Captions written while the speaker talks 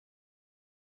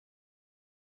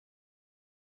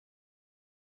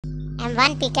I'm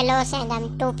one picolos and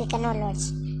I'm two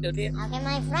picanolos. Still here? Okay,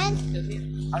 my friend? Still here?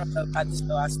 I don't know. I just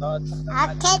know I saw it.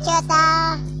 Okay,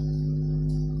 Chota.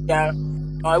 Yeah.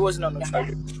 No, it wasn't on the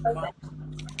charger.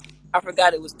 I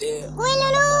forgot it was there.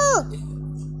 Lulu!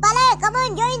 Pale, come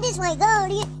on, join this way. Go.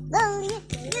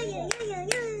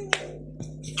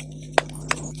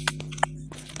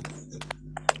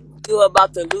 You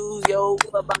about to lose your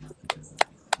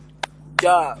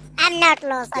job. I'm not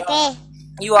lost, okay?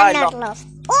 You are I'm not lost.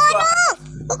 Oh no!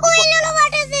 Lulu,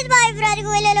 what is this, my friend?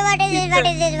 Lulu, what is this?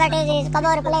 Come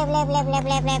on, play. Lulu,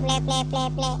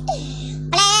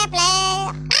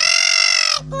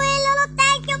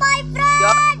 thank you, my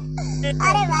friend.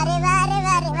 Arey,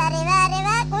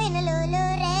 Queen Lulu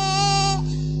re.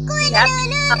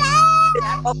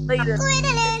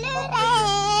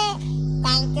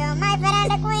 Thank you, my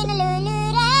friend, Queen Lulu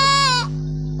re.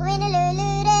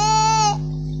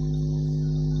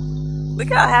 Look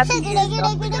how happy he is.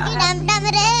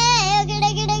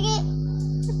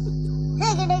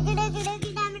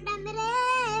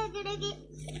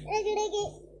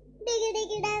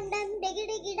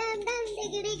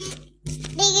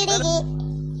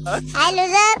 Hi,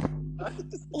 loser.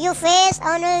 You face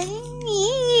on a...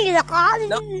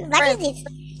 What is this?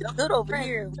 You're good over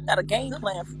here. We got a game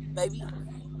plan for you, baby.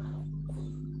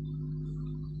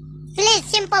 Please,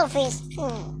 simple face.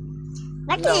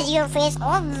 What is your face?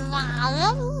 Oh,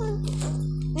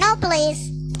 no, please.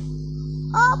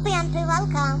 Open to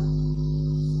welcome.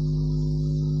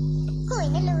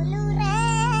 Queen Lulu re.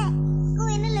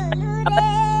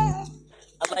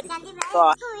 I like Queen it.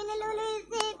 Lulu is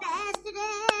the best day.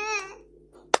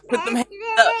 Put them hands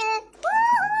up.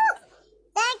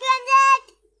 Thank you, Anzak.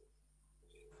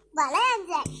 Bale,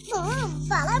 Anzak.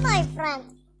 Bale, my friend.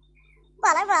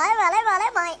 Bale, my all for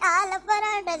desire. My all for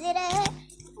desire.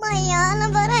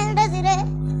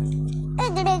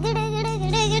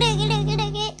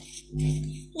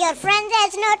 Your friends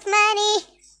has not money.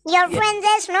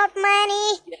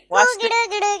 Watch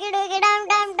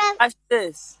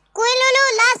this. Queen Lulu,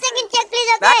 last second check,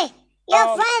 please, okay? Your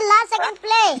friend, last second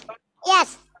play.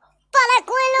 Yes. Pala,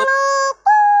 Queen Lulu.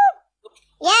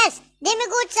 Yes. Demi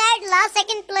good side, last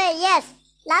second play. Yes.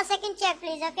 Last second check,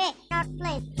 please, okay? Not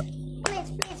play.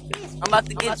 Please. I'm about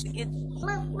to get you.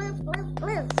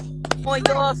 Please.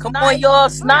 Come on, y'all,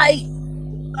 snipe.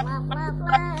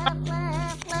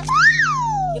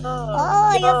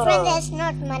 Oh, your friend has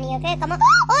not money, okay? Come on.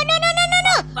 Oh, no.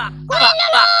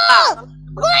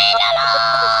 Queen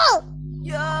Lulu!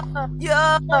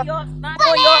 Yeah. Come on, snipe!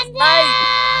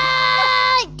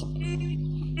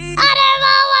 Arey,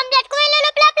 wow, I'm dead. Queen Lulu,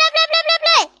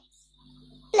 play.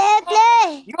 Play.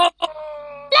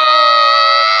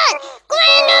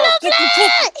 Queen Lulu, play.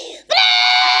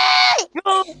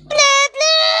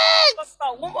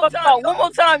 One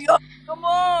more time, y'all. Come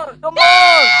on.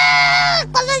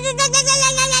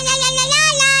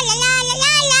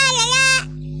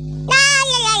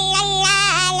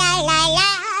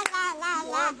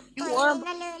 You won.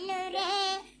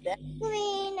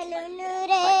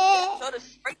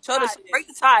 Chota, break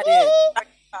the tie then.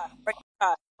 Break the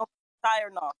tie. Tie or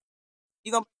not?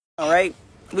 You gonna break it, alright?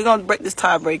 We gonna break this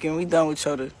tie breaking. We done with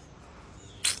Chota.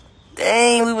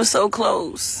 Dang, we were so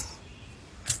close.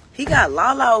 He got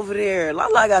Lala over there.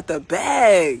 Lala got the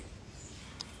bag.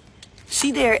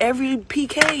 She there every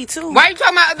PK too. Why you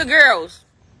talking about other girls?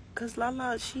 Cause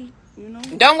Lala, she, you know.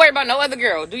 Don't worry about no other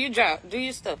girl. Do your job. Do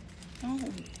your stuff. No.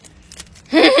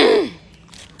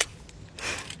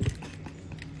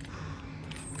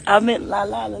 I meant la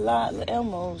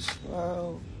Elmo's.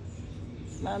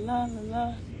 La.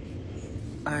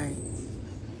 Alright.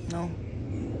 No.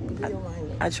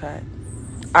 I tried.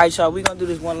 Alright, y'all, we gonna do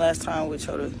this one last time with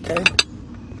Chota, okay?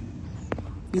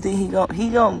 You think he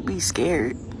gonna be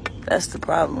scared? That's the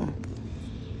problem.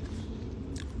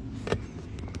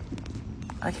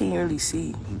 I can't really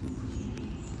see.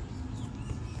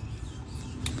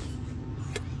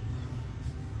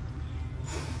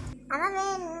 I'm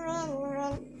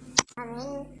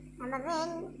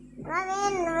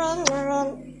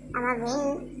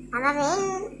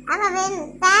a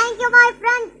win. Thank you, my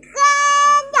friend.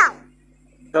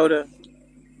 Chota.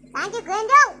 Thank you,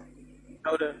 Grindel.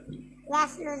 Chota.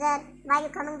 Yes, loser. Why are you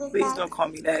coming this way? Please don't call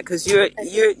me that, cause you're.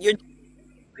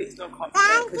 Please don't call me that,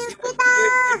 Thank you, cause Kita.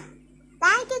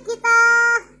 Thank you, Kita.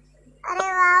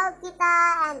 Arey, wow, Kita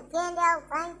and Grindel.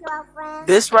 Thank you, our friend.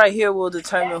 This right here will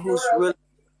determine who's really.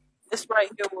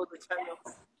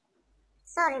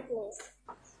 Sorry, please.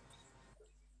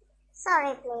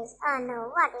 Oh no,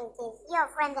 what is this? Your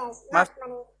friend has lost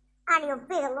money and you're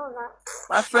big loser.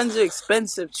 My friends are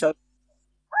expensive, Chota.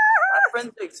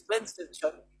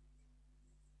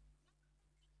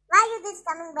 Why you this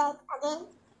coming back again?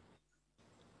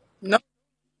 No.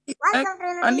 Why I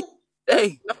don't need.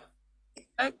 Hey.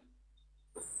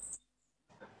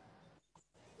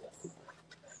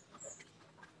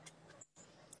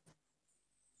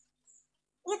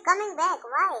 You coming back?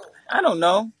 Why? I don't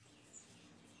know.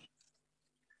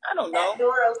 That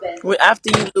door open. Wait, after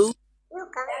you lose. You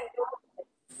coming?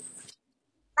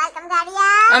 Welcome, Guardian.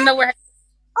 I know where.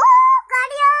 Oh,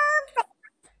 Guardian.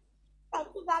 Thank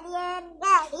you, Guardian.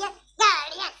 Guardian.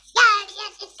 Guardian.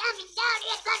 Guardian is coming.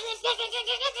 Guardian.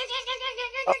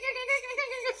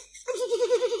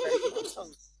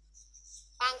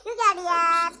 Thank you,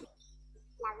 Guardian.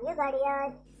 Love you,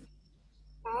 Guardian.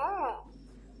 Hey.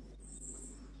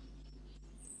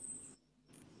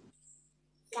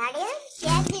 Guardian?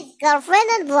 Yes, his girlfriend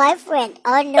and boyfriend.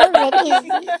 Oh no, that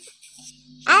is.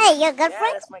 Hey, your Yeah,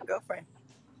 girlfriend? that's my girlfriend.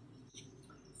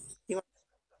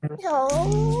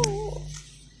 Oh.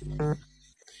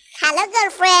 Hello,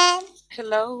 girlfriend.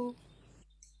 Hello.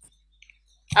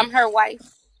 I'm her wife.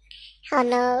 Oh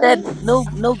no. That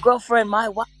no girlfriend, my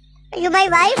wife. You my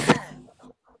wife?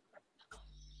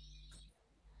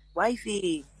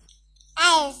 Wifey.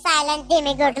 Hey, silent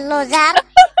demigod loser.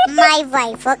 My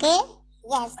wife, okay?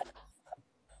 Yes.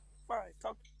 Alright,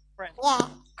 talk to your friend. Yeah.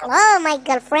 Hello, my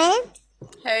girlfriend.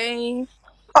 Hey.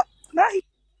 Oh, now he.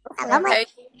 Hello, my. Hey.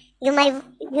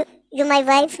 You my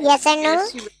wife? Yes or no?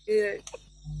 Yes, you look good.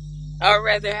 I'd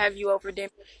rather have you over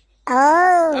Demi.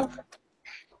 Oh.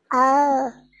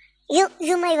 Oh.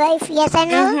 You my wife? Yes or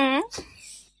no? Mm-hmm.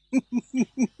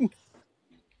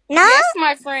 No? Yes,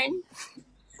 my friend.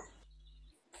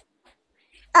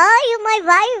 Oh, you my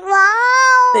wife?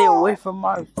 Wow. Stay away from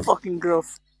my fucking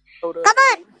girlfriend. Come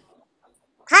on.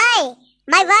 Hi,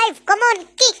 my wife. Come on,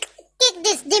 kick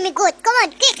this demigod. Come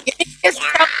on, kick. Yes.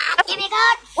 Yeah,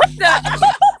 demigod. What the?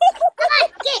 Come on,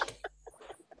 kick.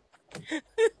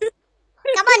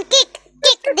 Come on,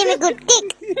 kick demigod,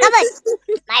 kick. Come on,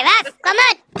 my wife. Come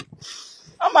on.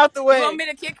 I'm out the way. You want me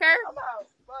to kick her? I'm out.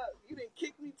 Fuck, you didn't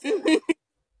kick me too.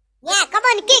 Yeah, come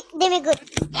on, kick demigod.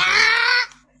 Yeah.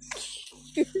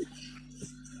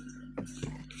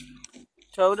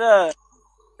 Chota.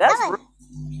 That's Come on. rude.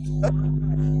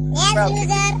 Yes, Bro.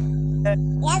 loser.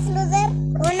 Yes, loser.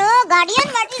 Oh no, Guardian,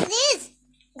 what is this?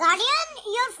 Guardian,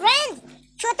 your friend.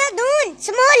 Chota Doon,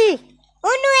 small.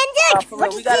 Oh no, Anjad. For What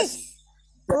real, is we gotta- this?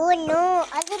 Oh no,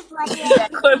 Azir, what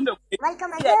is No,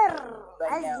 Welcome, Yeah. Azir.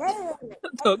 Right now. Azir.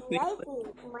 Don't think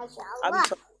Mashallah. I'm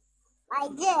so-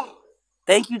 Azir.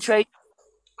 Thank you, Trey.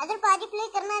 Azir, पाजी play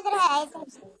करना इधर है ऐसे.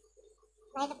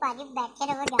 नहीं तो पाजी बैठे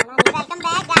रहो जाना नहीं. Welcome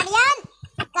back, Guardian.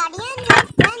 Guardian, your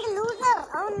friend loser.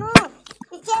 Oh no.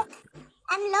 Check.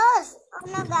 I'm lost. Oh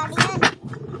no, Guardian.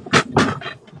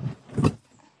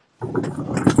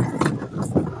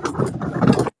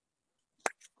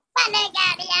 Hello,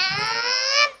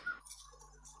 Guardian.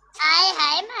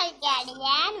 Hi, my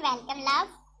Guardian. Welcome, love.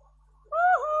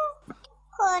 Woohoo.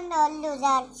 Oh no,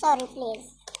 loser. Sorry,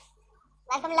 please.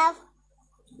 Welcome, love.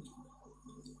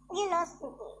 You lost me.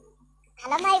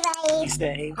 Hello, my wife.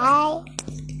 Say. Hi.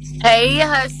 Hey,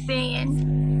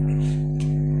 husband.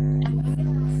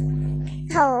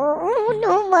 Oh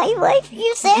no, my wife.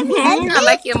 You said me. I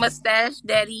like your mustache,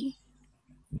 daddy.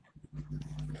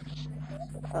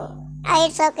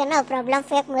 It's okay, no problem.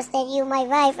 Fake mustache, you my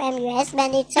wife, I'm your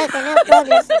husband. It's okay, no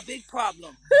problem. It's a big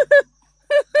problem.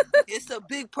 It's a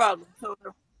big problem,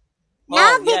 Chota. No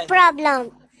Oh, big yes.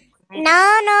 problem. No,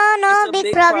 It's a big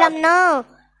big problem, problem. no.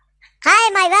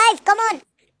 Hi, my wife, come on.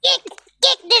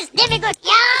 Kick this difficult.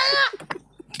 Yeah.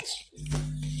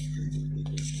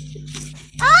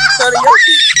 Chota,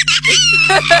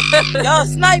 y'all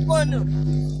snipe on them.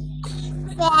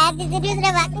 Yeah, this is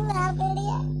दूसरे बात में मार दे रही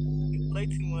है. Play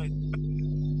too much.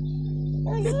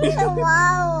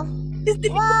 Wow.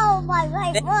 Wow, my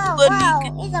wife. Wow.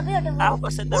 It's a beautiful. I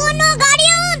said that. Oh no,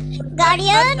 Guardian.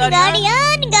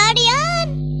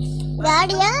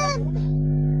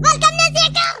 Welcome,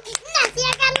 Nasiakar.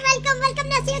 Welcome,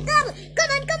 Nasiakar.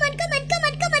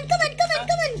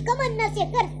 Come on,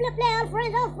 Nasiakar. Play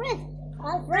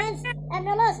all friends. I'm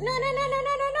the lost. No.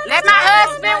 Let my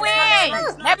husband win.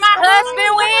 Let my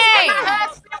husband win.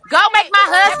 Go make my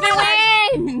husband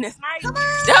win. Come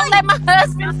on. Don't let my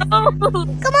husband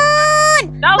lose. Come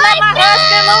on. Don't let my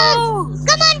husband lose.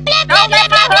 Come on, play. Don't let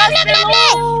my husband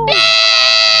lose.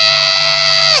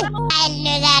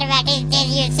 Loser, what is this?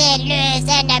 You say lose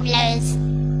and I'm loose.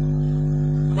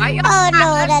 Why you? Oh no,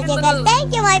 Nasiakar.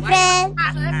 Thank you, my friend. My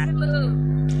husband lose.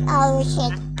 Oh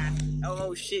shit.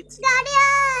 Oh shit.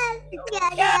 Guardian.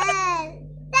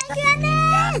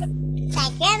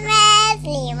 Thank you, MS.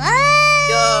 Lemon.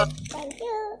 Yo, Thank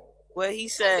you. what he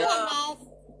said. MS.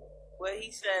 What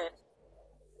he said.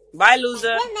 Bye,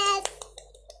 loser. Goodness.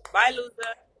 Bye,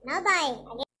 loser. No bye.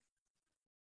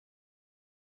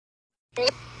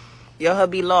 Your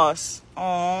hubby lost.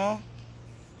 Aww.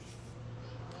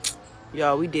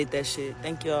 Y'all, we did that shit.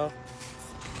 Thank y'all.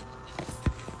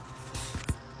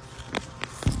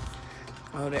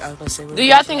 Oh, I was about to say, Do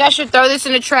y'all think I should throw this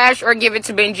in the trash or give it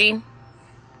to Benji?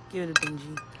 give it to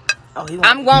Benji. Oh,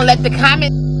 I'm gonna let the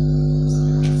comments.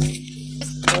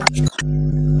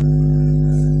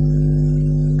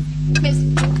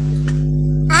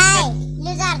 Hi,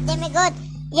 loser, Demi good.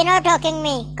 You're not talking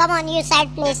me. Come on, you side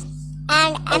please.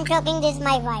 And I'm talking this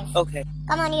my wife. Okay.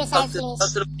 Come on, you side please.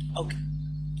 Okay.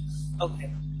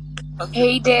 Okay.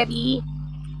 Hey, Daddy.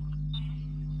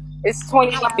 It's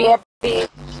 20 my bad bitch.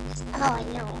 Oh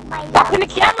no, my Stop God. putting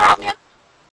the camera on me.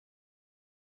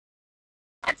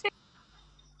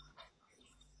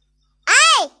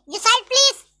 Hey, you side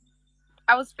please.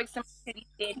 I was fixing my titties,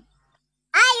 Daddy.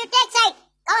 Hey, you take side.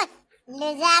 Come on,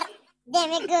 loser,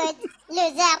 Demi good,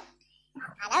 loser.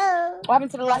 Hello. What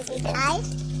happened to the light? Eyes.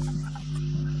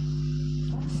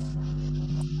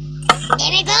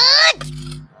 Demi good.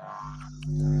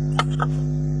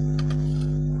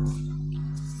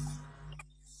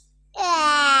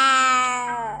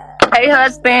 Hey,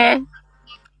 husband.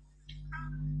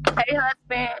 Hey,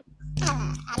 husband.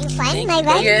 Are you fine, my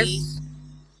wife? Yes.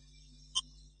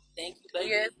 Thank you, baby.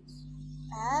 Yes.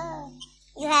 Oh,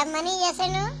 you have money, yes or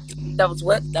no? That was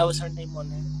what? That was her name on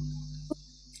there.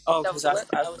 Oh, because I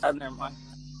never mind.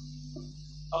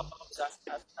 Oh, because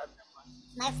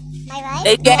My wife,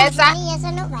 Hey, you have guys, money, yes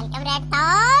or no? Welcome, Red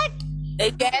Thought.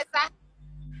 Hey, guys,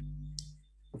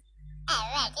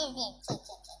 Alright, easy.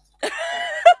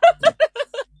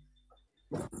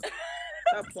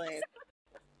 Stop playing.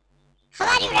 How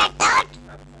are you, Red Thought?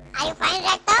 Are you fine,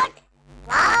 Red Thought?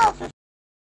 Wow.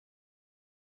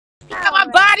 Worry about my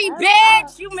body,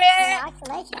 bitch. You mad?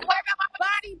 Congratulations. Worry about my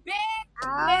body, bitch.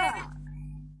 Oh.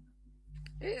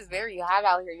 It is very hot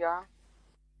out here, y'all.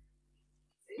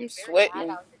 I'm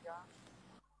sweating.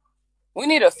 We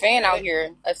need a fan out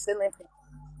here. A ceiling fan.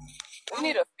 We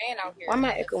need a fan out here. Why am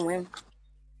I echoing?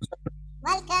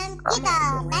 Welcome,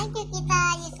 Kita. Thank you,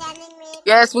 Kita. You sending me.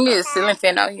 Yes, we need a ceiling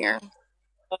fan out here.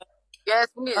 I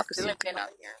can see Out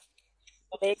here.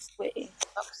 legs sweating.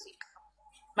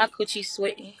 My coochie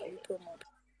sweating.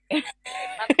 My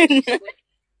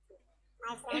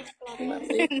friends play. My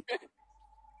friends.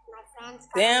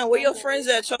 Damn, where your friends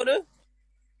at, Chota?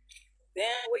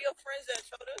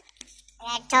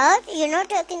 Red Thought, you're not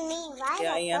talking me. Why,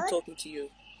 Yeah, I Red am Thought? talking to you.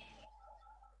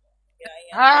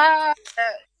 Ah,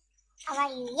 How are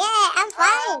you? Yeah, I'm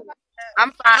fine.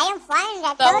 I'm I fine. am fine,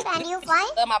 Red So, Thought, and you fine?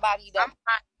 love my body though. I'm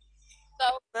fine. So,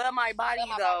 love my body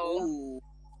though. Ooh.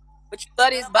 But you love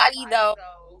this body though.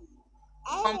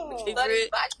 Oh.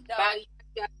 Favorite Body.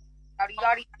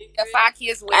 Yadi, the 5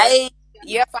 kids wear. Hey.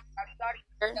 Yeah, 5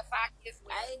 kids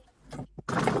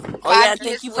Oh yeah, 5 thank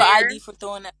kids you for wear. ID for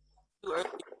throwing that too early.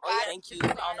 Thank you. I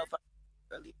don't know if I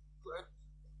early.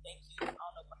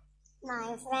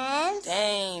 My friends.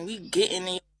 Dang, we getting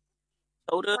it,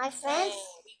 Chota. My friends.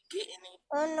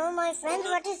 Oh no, my friends,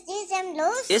 what is this? I'm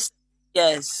lost. This,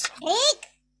 yes. Rick, The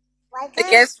welcome.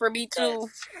 guest for me too.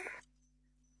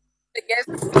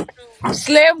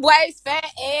 Slim waist, fat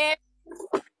ass.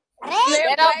 Rick,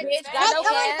 That old bitch got Rick, no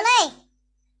come on, class. play.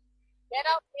 That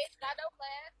old bitch got no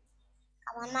class.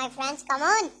 Come on, my friends, come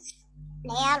on.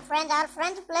 Play, our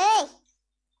friends play.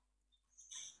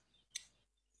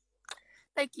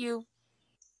 Thank you.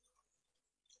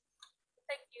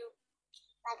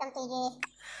 Welcome, TJ.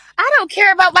 I don't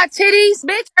care about my titties,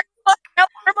 bitch. Are you fucking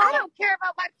normal? I don't care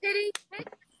about my titties, bitch.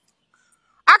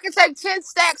 I can take 10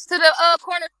 stacks to the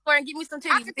corner store and give me some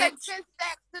titties, bitch.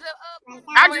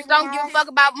 I just don't give a fuck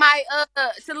about my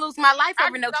to lose my life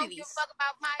over no titties.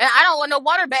 And I don't want no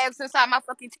water bags inside my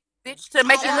fucking titties, bitch, to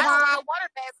make it look.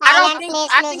 I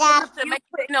think you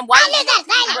putting them white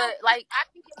titties, but like,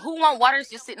 who want waters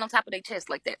just sitting on top of their chest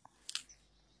like that?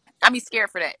 I be scared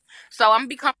for that. So I'm gonna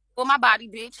be comfortable with my body,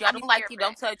 bitch. Y'all don't like it,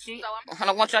 don't touch it. I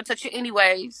don't want y'all to touch it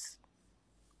anyways.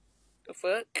 The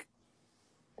fuck?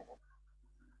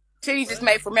 Titties is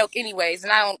made for milk anyways,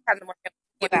 and I don't have no more milk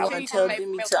to give You out. want to tell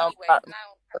Demi to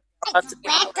about to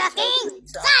Back talking.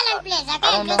 Silent, please, okay?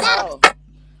 I don't know how.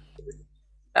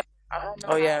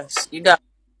 Oh yes, you got.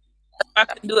 I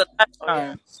can do it last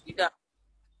time.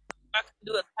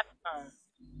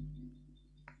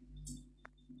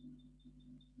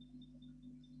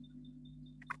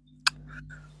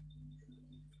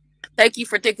 Thank you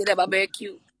for thinking that my bed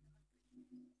cute.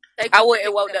 I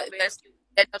wouldn't want that.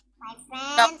 My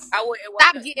No, friends. I wouldn't want.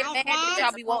 Stop getting My mad that y'all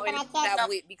friends. be What wanting can I to tell?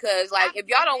 with because, like, if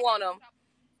y'all don't want them,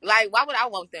 Like, why would I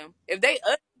want them? If they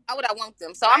ugly, why would I want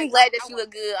them? So I'm glad that she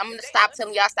look good. I'm gonna stop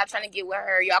telling y'all stop trying to get with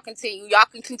her. Y'all continue. Y'all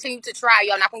can continue to try.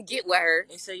 Y'all not gonna get with her.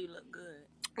 They say you look good.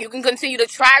 You can continue to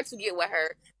try to get with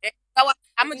her. And so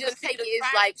I'm gonna just take it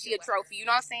as like she a trophy. You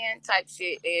know what I'm saying? Type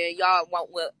shit. And y'all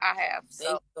want what I have.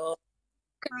 So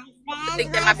My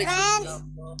think friends, that my my bitch. friends.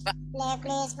 Play,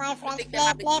 please, my friends.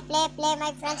 Play,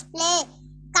 my friends. Play.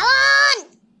 Come on!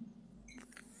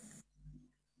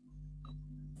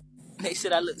 They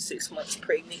said I look 6 months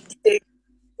pregnant.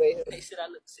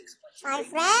 My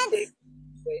friends.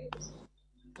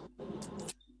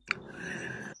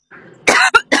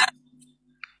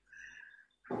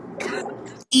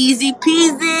 Easy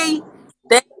peasy.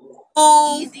 Thank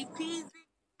you.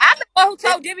 I'm the one who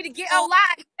told Demi to get on live.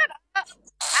 Shut up.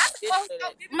 I'm the one who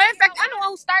told Demi. Matter of fact, I'm the one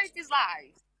who started this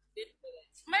live.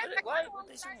 What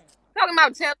they saying? Talking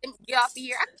about telling him to get off of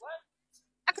here.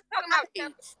 I could talk about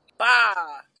page.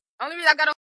 Bye. Only reason I got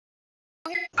on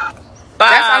here.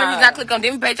 That's the only reason I Bye. clicked on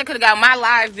Demi page. I could have got my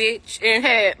live, bitch, and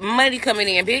had money coming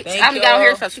in, bitch. I Thank only got on here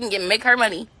y'all. so she can make her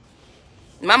money.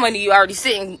 My money you already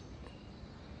sitting,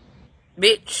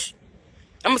 bitch.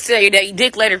 I'm gonna sell you that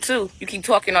dick later too. You keep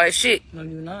talking all that shit. No,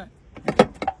 you're not.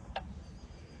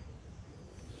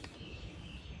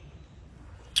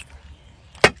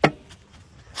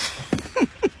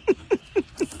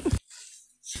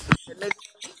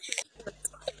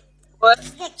 What?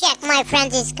 You check, my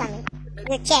friends is coming.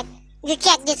 You check. You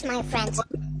check this, my friends.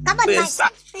 Come on, my Yes.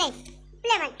 friends. Play,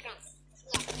 my friends.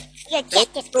 Yeah. You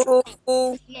check this. Ooh.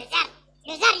 Loser,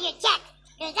 you check.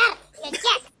 Loser, you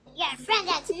check. Your friend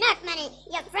has not money.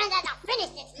 Your friend has not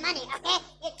finished its money, okay?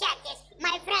 You check this.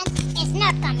 My friend is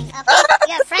not coming, okay?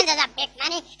 Your friend has a big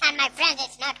money, and my friend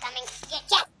is not coming. You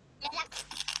check.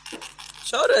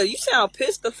 Chota, you sound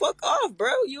pissed the fuck off,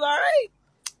 bro. You alright?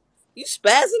 You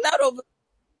spazzing out over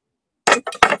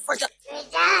Loser.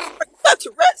 got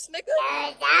Tourette's, nigga.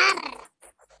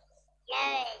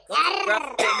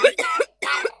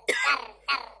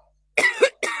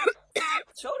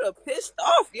 Chota pissed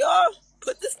off, y'all.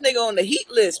 Put this nigga on the heat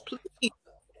list, please.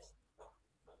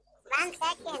 1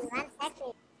 second.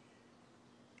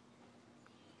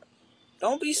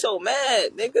 Don't be so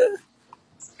mad, nigga.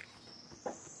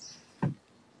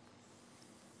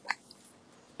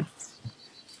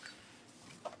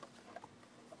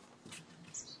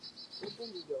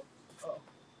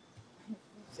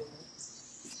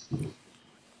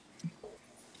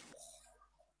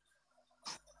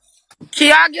 Can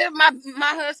y'all give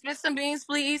my husband some beans,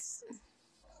 please?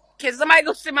 Can somebody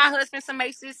go send my husband some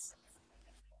maces?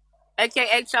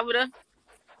 AKA Chota.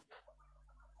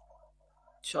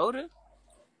 Chota?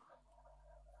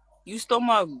 You stole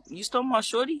my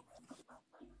shorty?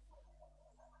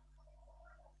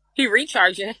 He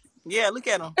recharging. Yeah, look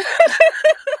at him.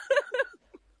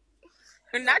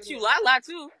 And not you, Lala,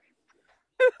 too.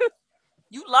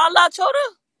 You la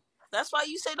Chota? That's why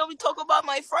you say don't be talk about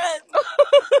my friend.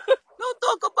 Don't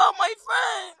talk about my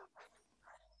friend.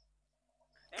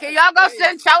 Can y'all go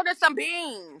send Chota some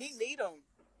beans? He need them.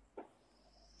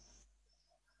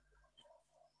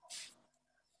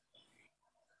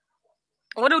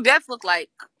 What do death look like?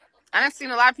 I done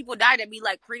seen a lot of people die that be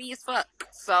like pretty as fuck.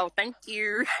 So thank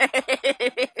you.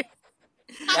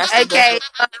 That's the Okay,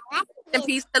 best. in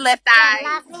peace to left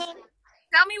eye.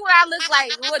 Tell me what I look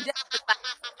like. What death look like?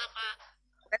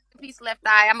 Rest in peace, left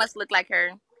eye. I must look like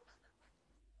her.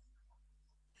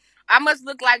 I must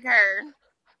look like her.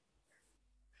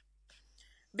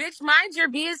 Bitch, mind your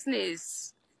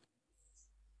business.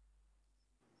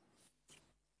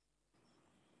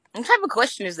 What type of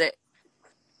question is that?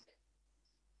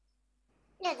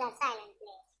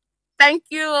 Thank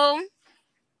you.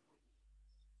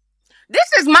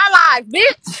 This is my life,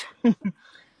 bitch.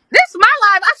 This is my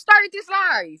life. I started this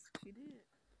live.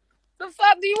 The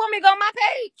fuck? Do you want me to go on my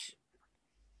page?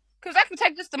 Because I can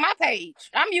take this to my page.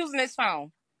 I'm using this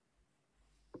phone.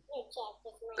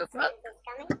 The fuck?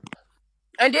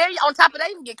 And then on top of that,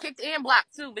 you can get kicked and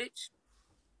blocked too, bitch.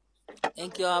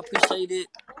 Thank y'all. Appreciate it.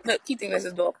 Look, he thinks that's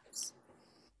his dog.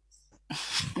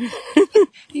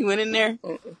 He went in there.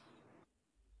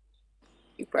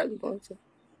 He probably going to.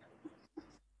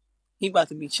 He about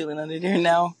to be chilling under there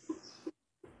now.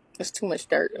 There's too much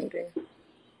dirt under there.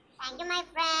 Thank you, my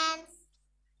friends.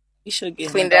 You should get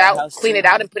Clean him it out. house Clean too. it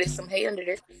out and put some hay under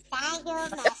there. Thank you,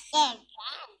 Master.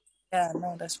 Yeah,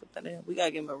 no, that's what that is. We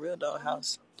gotta give him a real dog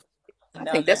house. I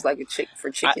think that's like a chick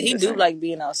for chickens. He do like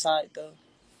being outside though.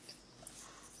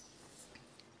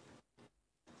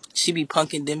 She be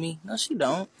punking Demi. No, she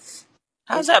don't.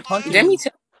 How's that punking? Demi,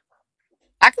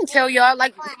 I can tell y'all,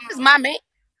 like, this is my man.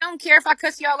 I don't care if I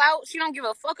cuss y'all out. She don't give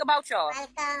a fuck about y'all.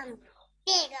 Welcome,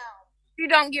 bigo. She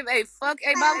don't give a fuck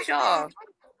about y'all.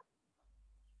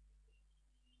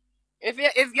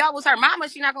 If y'all was her mama,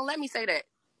 she not gonna let me say that.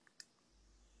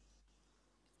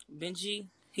 Benji,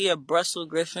 he a Brussels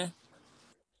Griffin.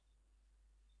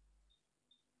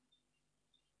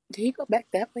 Did he go back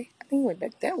that way? I think he went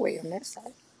back that way on that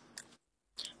side.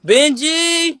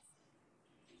 Benji!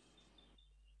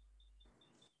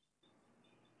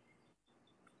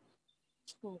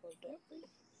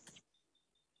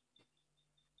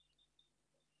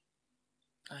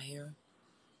 I hear him.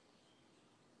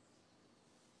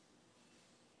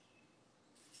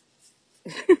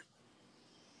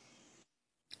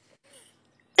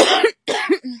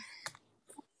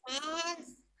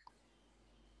 Fans.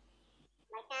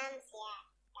 Welcome, yeah,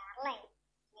 darling.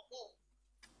 Nikki.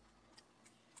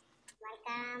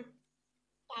 Welcome.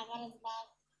 Tiger is back.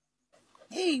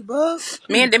 Hey, bro.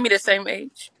 Me and Demi the same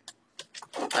age.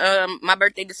 My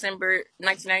birthday December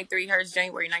 1993. Hers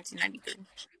January 1993.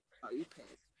 Oh, you paying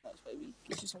too much, baby.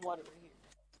 Get you some water right here.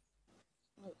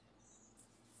 Look.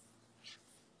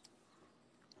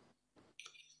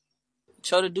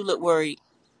 Chota do look worried.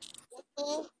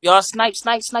 Nikki. Y'all snipe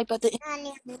at the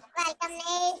end. Welcome,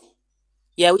 Nate.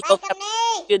 Yeah, we go Welcome,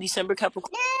 Nate. December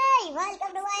Capricorn. Hey,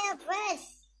 welcome to my friends.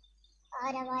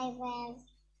 All the my friends.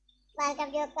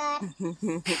 Welcome, Joker.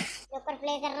 Joker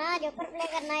play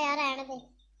करना यार रहने दे.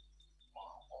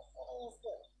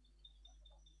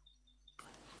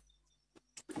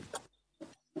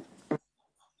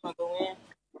 Wanna go in?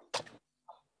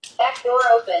 Back door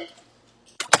open.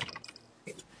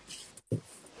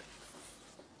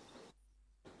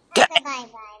 Okay, bye, my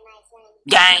friend.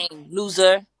 Gang,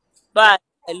 loser. Bye,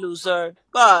 loser.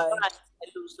 Bye.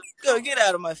 Go get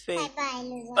out of my face. Bye,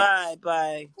 loser. Bye.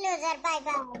 Loser, bye.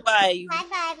 Bye.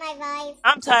 Bye, my wife.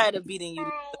 I'm tired of beating you.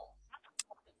 Bye.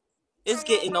 It's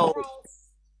getting old.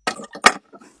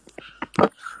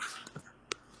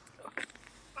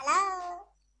 Hello.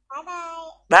 Bye.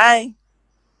 Bye.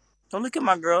 Don't look at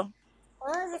my girl.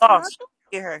 Oh, Lost.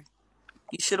 Get her.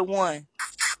 You should have won.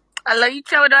 I love you,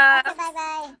 Chota. okay,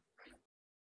 bye.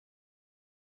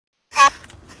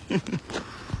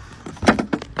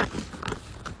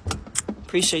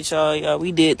 Appreciate y'all. Y'all,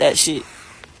 we did that shit.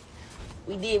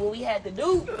 We did what we had to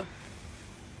do.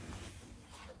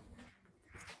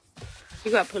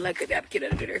 You gotta put like a napkin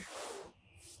under there.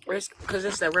 Because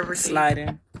it's that river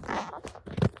Sliding.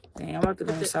 Dang, I'm about to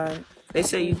go inside. They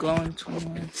say you glowing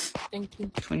 21. Thank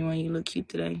you. 21, you look cute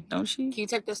today, don't she? Can you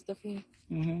take that stuff in?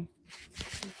 Mm-hmm.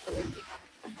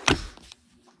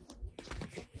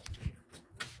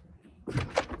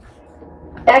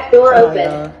 Back door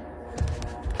open.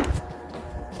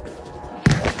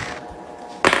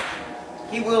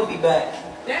 He will be back.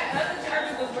 That other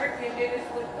charger was working. Did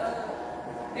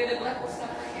the black was stop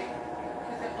working?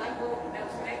 Because that black bulb that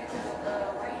was connected to the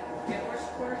white horse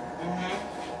cord. Mm-hmm.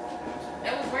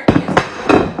 That was working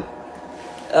yesterday.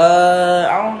 I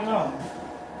don't know.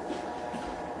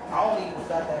 I only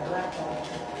got that black one.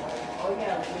 Oh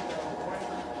yeah, with the orange.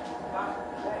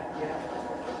 Yeah.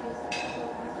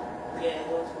 Yeah, it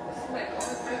was. Like, oh,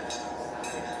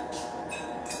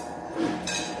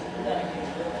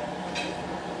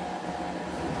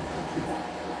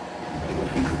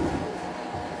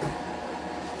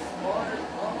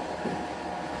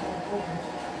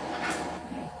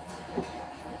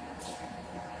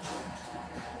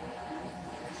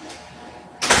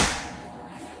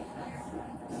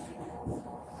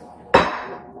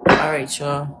 All right,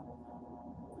 y'all.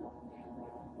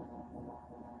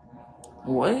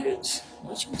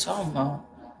 What you talking about?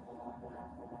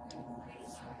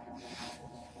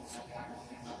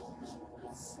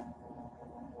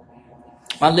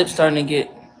 My lips starting to get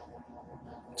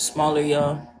smaller,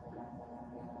 y'all.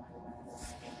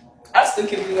 I still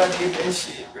can't believe I did that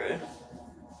shit, bro.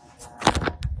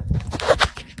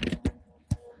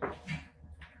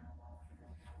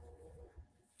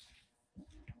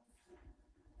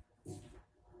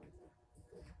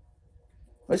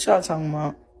 What y'all talking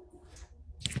about?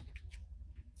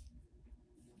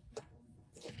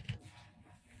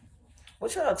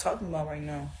 What y'all talking about right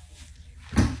now?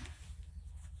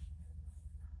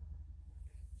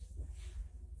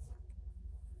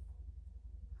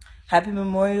 Happy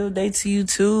Memorial Day to you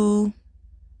too.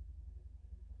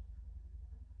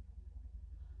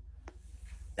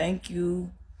 Thank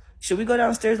you. Should we go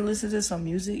downstairs and listen to some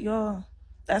music, y'all?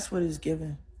 That's what it's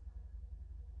giving.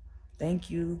 Thank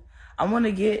you. I want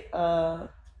to get a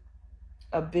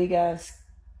big ass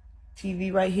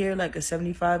TV right here, like a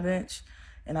 75-inch,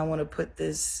 and I want to put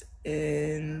this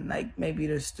in like maybe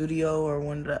the studio or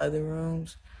one of the other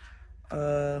rooms.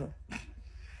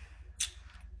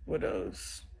 What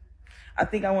else? I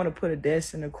think I want to put a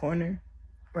desk in the corner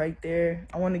right there.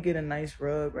 I want to get a nice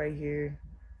rug right here.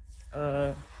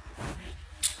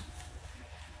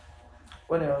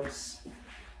 What else?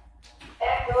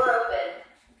 Back door open.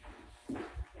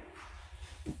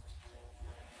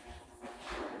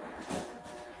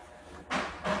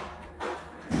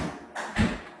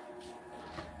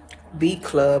 B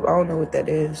Club. I don't know what that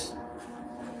is.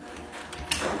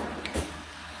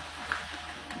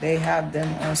 They have them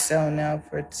on sale now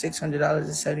for $600 a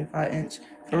 75-inch.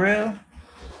 For real?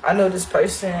 I know this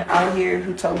person out here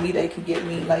who told me they could get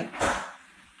me like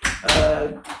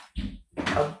I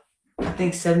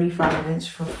think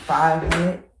 75-inch for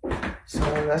 $500. So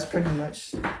that's pretty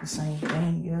much the same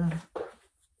thing, yeah.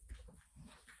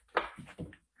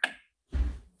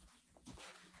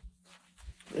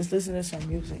 Let's listen to some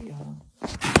music, y'all.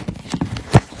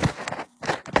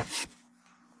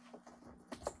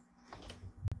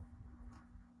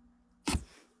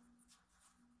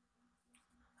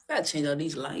 I gotta change all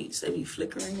these lights. They be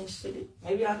flickering and shit.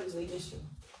 Maybe I'll just leave this shit.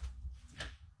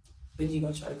 But you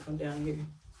gonna try to come down here.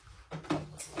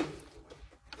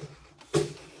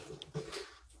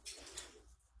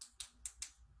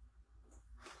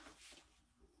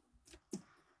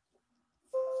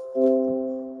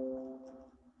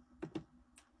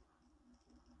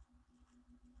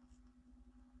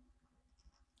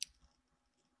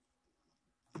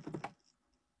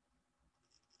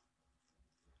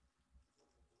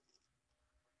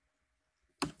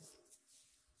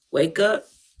 Wake up.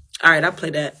 All right, I'll play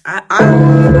that.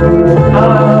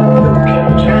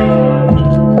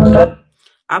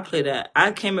 I'll play that.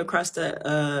 I came across that,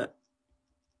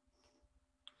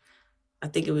 I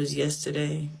think it was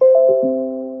yesterday.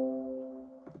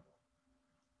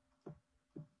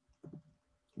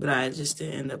 But I just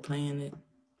didn't end up playing it.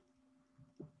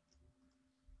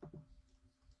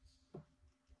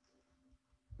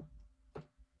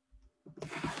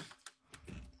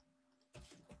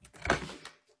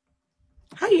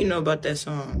 How you know about that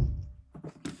song?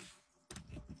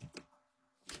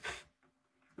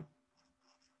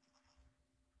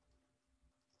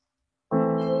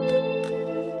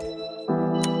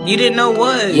 You didn't know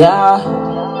what? Yeah.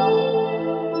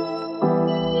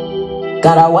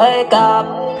 Gotta wake up.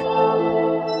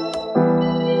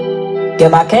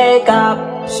 Get my cake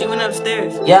up. She went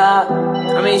upstairs. Yeah.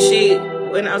 I mean, she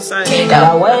went outside.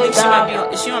 Gotta wake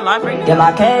up. Is she on live right now? Get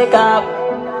my cake up.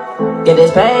 Get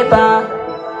this paper.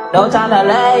 No time to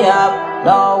lay up.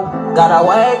 No. Gotta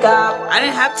wake up. I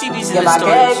didn't have TVs in Get the my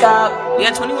storage. cake up. We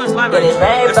had 21's live Get right this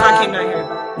now. That's why I paper. came down here.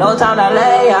 No time to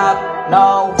lay up.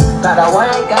 No. Gotta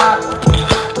wake up.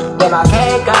 Get my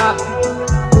cake up.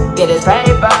 Get this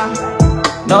paper.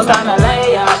 No time to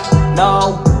lay up.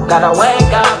 No. Gotta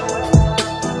wake up.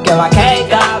 Get my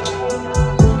cake up.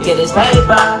 Get this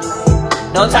paper.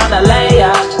 No time to lay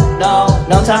up. No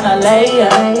time to lay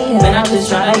up. Man, I'm just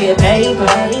trying to get paper.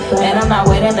 And I'm not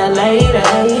waiting to later.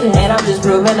 And I'm just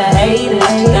proving to haters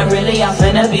that really I'm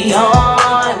finna be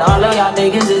on. All of y'all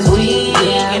niggas is weak.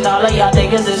 And all of y'all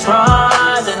niggas is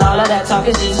frauds. And all of that talk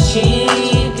is just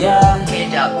cheap. Yeah.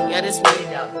 Yeah, this way.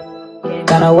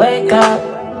 Gotta wake up.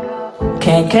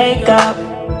 Can't cake up.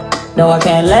 No, I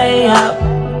can't lay up.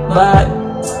 But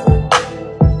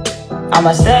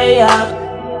I'ma stay up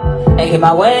and get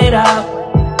my weight up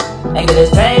and get this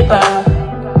paper.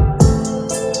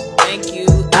 Thank you.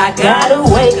 I gotta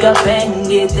wake up and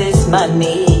get this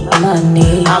money.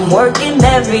 I'm working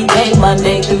every day,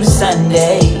 Monday through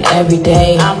Sunday. Every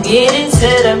day I'm getting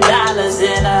to them dollars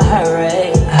in a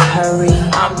hurry.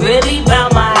 I'm really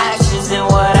about my actions and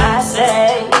what I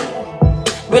say.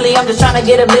 Really, I'm just trying to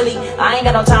get a milli. I ain't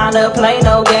got no time to play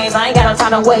no games. I ain't got no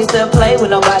time to waste to play with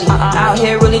nobody. Out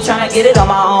here really trying to get it on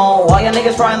my own. All y'all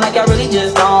niggas frontin' like y'all really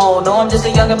just don't know I'm just a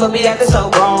youngin' but be acting so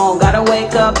grown. Gotta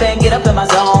wake up and get up in my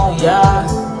zone, yeah.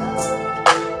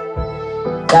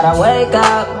 Gotta wake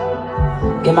up,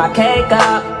 get my cake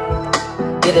up,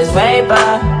 get this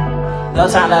paper. No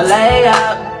time to lay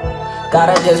up.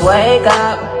 Gotta just wake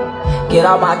up, get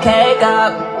all my cake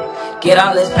up, get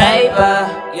all this paper,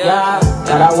 yeah.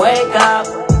 Gotta wake up,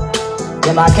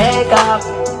 get my cake up,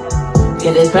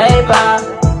 get this paper.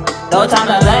 No time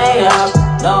to lay up,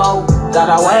 no.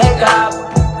 Gotta wake up,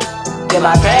 get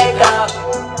my cake up,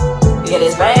 get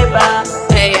this paper.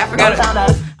 Hey, I forgot. No time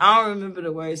to I don't remember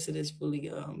the words to this fully.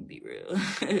 Be real.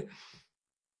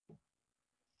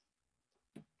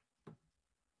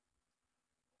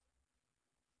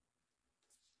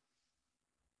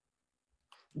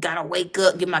 Gotta wake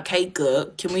up, get my cake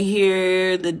up. Can we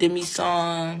hear the Demi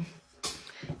song?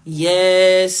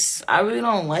 Yes. I really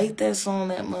don't like that song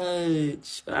that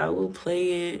much, but I will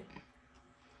play it.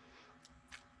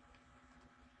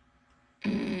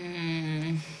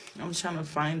 I'm I'm trying to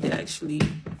find it actually.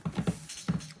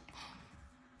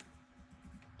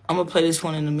 I'm gonna play this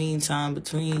one in the meantime,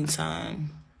 between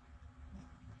time.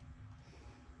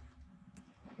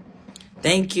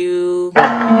 Thank you. We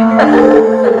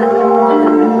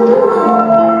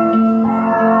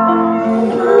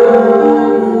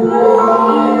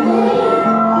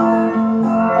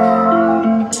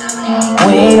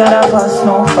ain't gotta fuss,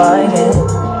 no fighting.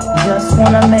 Just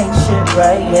wanna make shit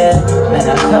right, yeah. Man,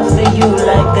 I cut for you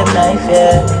like a knife,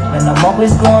 yeah. Man, I'm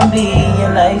always gonna be in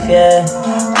your life, yeah.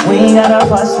 We ain't gotta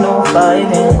fuss, no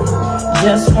fighting.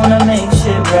 Just wanna make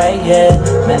shit right, yeah.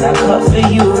 Man, I cut for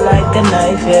you like a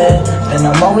knife, yeah. Man,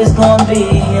 I'm always gonna be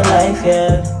in your life,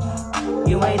 yeah.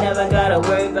 You ain't never gotta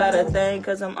worry about a thing,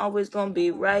 cause I'm always gonna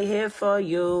be right here for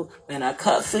you. Man, I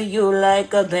cut for you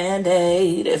like a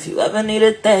band-aid. If you ever need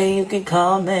a thing, you can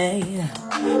call me.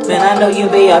 Man, I know you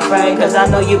be afraid, cause I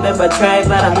know you've been betrayed,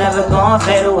 but I'm never gonna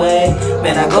fade away.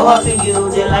 Man, I go off of you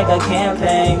just like a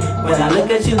campaign. When I look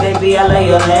at you, baby, I lay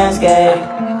your landscape.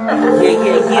 Yeah,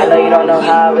 yeah, yeah. I know you don't know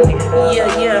how I really feel.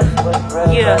 Yeah,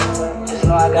 yeah, yeah. Just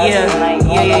know I got you tonight.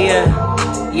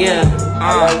 Yeah.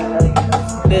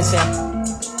 Listen.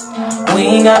 We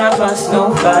ain't gotta fuss,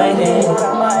 no fighting.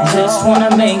 Just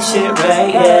wanna make shit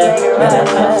right, yeah. Man, I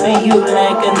cut for you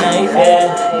like a knife,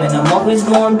 yeah. Man, I'm always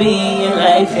gonna be in your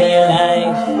life, yeah,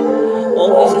 life.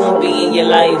 Always gonna be in your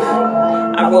life.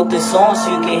 I wrote this song so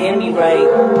you can hear me right.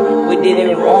 We did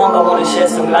it wrong, I wanna shed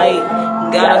some light.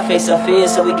 Gotta face our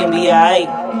fears so we can be alright.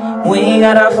 We ain't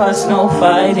gotta fuss, no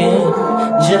fighting.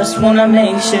 Just wanna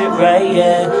make shit right,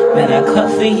 yeah. Man, I cut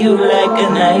for you like a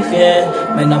knife,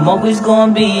 yeah. Man, I'm always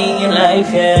gonna be in your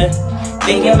life, yeah.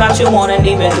 Thinking about you wanna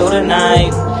even do the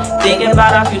night. Thinking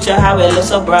about our future, how it looks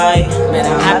so bright. Man,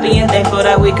 I'm happy and thankful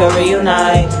that we could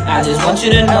reunite. I just want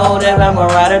you to know that I'm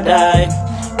gonna ride or die.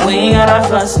 We ain't gotta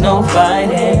fuss, no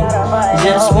fighting.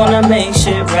 Just wanna make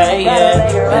shit right, yeah.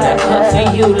 Man, I cut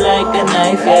for you like a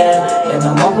knife, yeah. And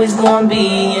I'm always gonna be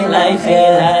in your life,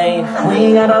 yeah, life. We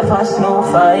ain't gotta fuss, no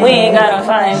fighting. We ain't gotta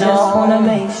fight, no. Just wanna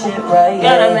make shit right, yeah.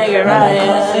 Gotta make it right, yeah. I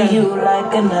cut for you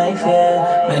like a knife,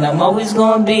 yeah. Man, I'm always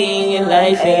gonna be in your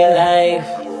life, yeah, life.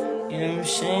 You know what I'm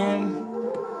saying?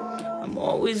 I'm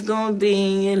always gonna be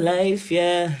in your life,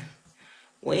 yeah.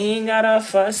 We ain't gotta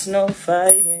fuss, no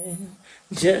fighting.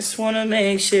 Just wanna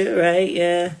make shit right,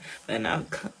 yeah. Man, I'll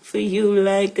cut for you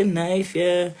like a knife,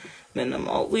 yeah. Man, I'm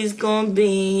always gonna be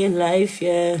in your life,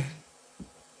 yeah.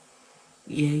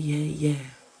 Yeah.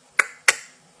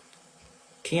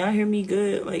 Can y'all hear me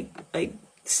good? Like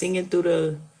singing through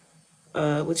the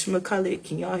whatchamacallit?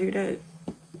 Can y'all hear that?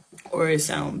 Or it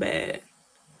sound bad?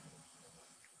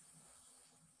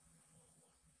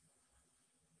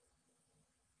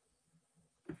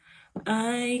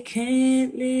 I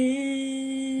can't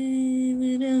live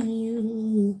without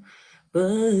you,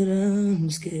 but I'm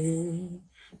scared,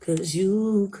 'cause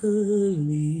you could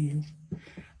leave.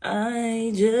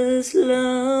 I just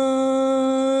love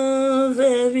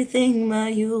everything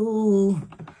about you.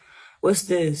 What's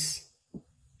this?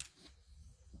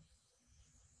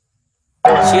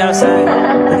 She outside.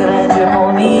 Look at that drip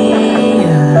on me.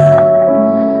 Yeah.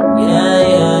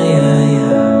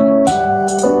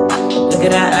 Look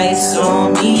at that ice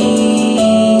on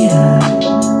me.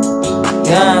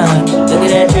 Yeah. Look at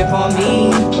that drip on me.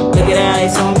 Look at that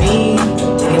ice on me.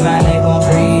 Look at my neck gon'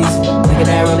 freeze. Look at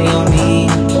that rollie on me.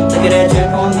 Look at that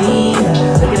drip on me.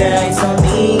 Look at that ice on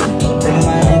me. Look at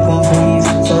my neck gon' freeze.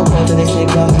 So cold till this shit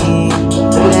gon' be.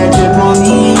 Look at that drip on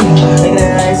me. Look at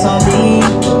that ice on me.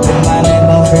 Look at my neck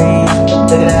gon' freeze.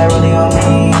 Look at that rollie on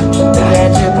me. Look at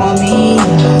that drip on me.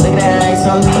 Look at that ice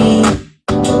on me.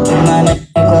 Look at my neck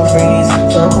gon' freeze.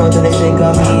 So cold till this shit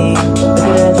gon' be. Look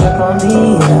at that drip on me.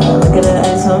 Look at that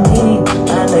ice on me.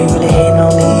 I know you really hating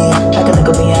on me. I can look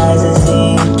up in your eyes and see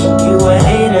you a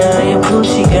hater. Your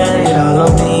Gucci got it all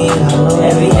on me.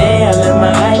 Every day I live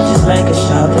my life just like a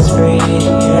shopping spree.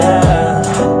 Yeah,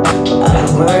 I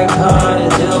work hard to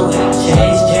do it.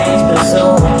 Chase dreams, but so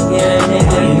yeah,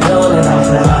 nigga, you know that I'm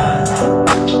fly.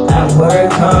 I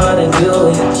work hard to do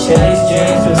it. Chase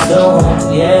dreams, but so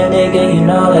yeah, nigga, you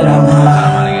know that I'm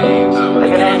high.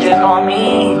 Look at that drip on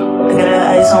me. Look at that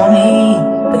ice on me.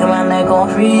 Look at my neck gon'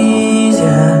 freeze,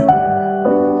 yeah.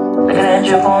 Look at that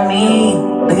drip on me.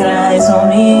 Look at that ice on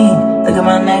me. Look at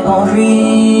my neck gon'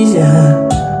 freeze, yeah.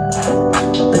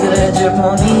 Look at that drip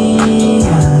on me,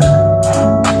 yeah.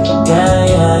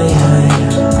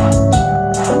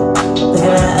 Look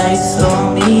at that ice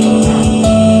on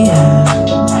me, yeah.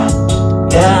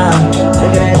 Look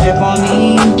at that drip on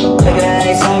me. Look at that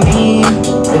ice on me.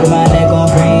 Look at my neck gon'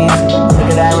 freeze. Look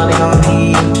at that rollie on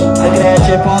me. Look at that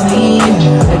drip on me.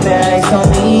 Look at that ice on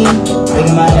me. Look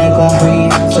at my neck gon'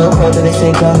 freeze. So cold that they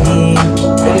say come me.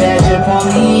 Look at that drip on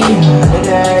me. Look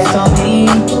at that ice on me.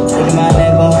 Look at my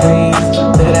neck gon' freeze.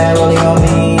 Look at that rollie on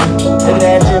me. Look at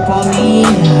that drip on me.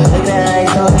 Look at that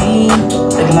ice on me.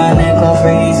 Look at my neck gon'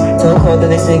 freeze. So cold that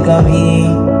they say come me.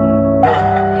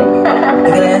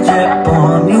 Look at that drip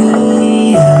on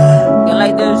me. You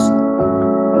like this?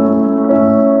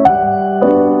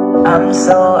 I'm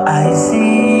so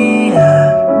icy.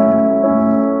 Yeah.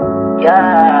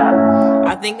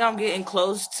 I think I'm getting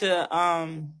close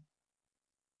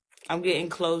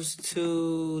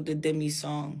to the Demi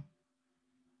song.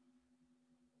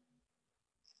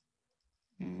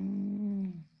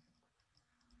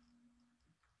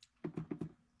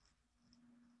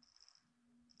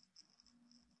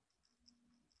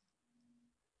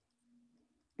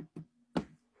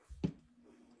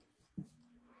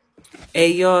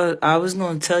 Hey y'all, I was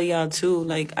gonna tell y'all too,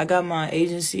 like I got my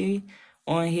agency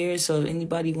on here, so if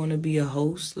anybody wanna be a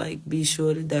host, like be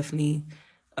sure to definitely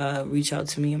reach out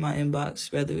to me in my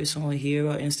inbox, whether it's on here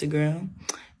or Instagram.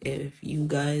 If you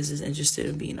guys is interested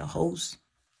in being a host,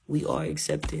 we are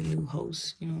accepting new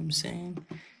hosts, you know what I'm saying?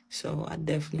 So I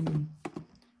definitely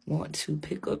want to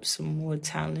pick up some more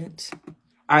talent.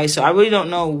 All right, so I really don't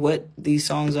know what these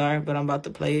songs are, but I'm about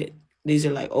to play it. These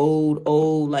are like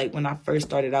old, like when I first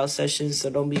started out sessions, so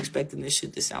don't be expecting this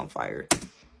shit to sound fire.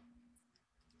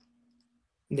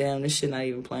 Damn, this shit not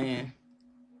even playing.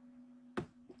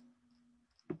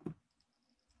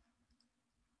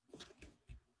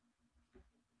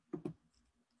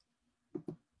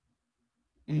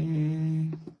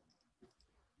 I'm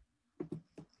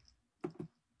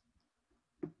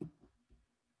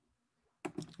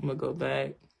gonna go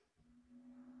back.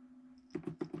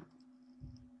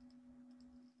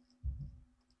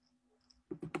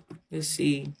 Let's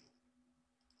see.